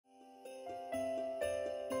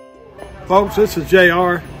Folks, this is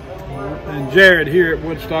JR and Jared here at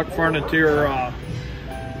Woodstock Furniture.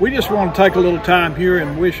 We just want to take a little time here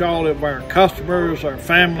and wish all of our customers, our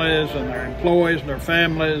families, and their employees and their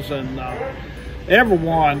families, and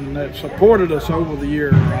everyone that supported us over the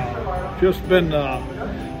year.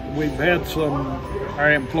 We've had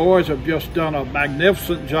our employees have just done a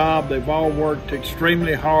magnificent job. They've all worked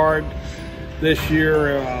extremely hard this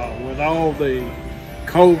year with all the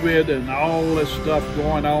COVID and all this stuff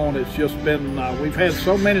going on. It's just been, we've had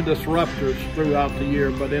so many disruptors throughout the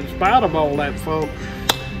year, but in spite of all that, folks,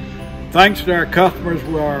 thanks to our customers,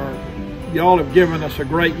 y'all have given us a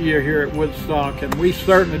great year here at Woodstock, and we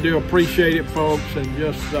certainly do appreciate it, folks, and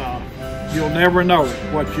just, you'll never know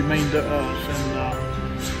what you mean to us.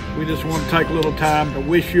 And we just want to take a little time to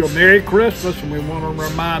wish you a Merry Christmas, and we want to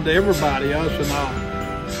remind everybody, us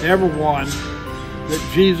and everyone,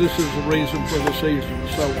 that Jesus is the reason for the season.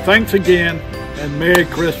 So thanks again, and Merry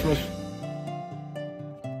Christmas.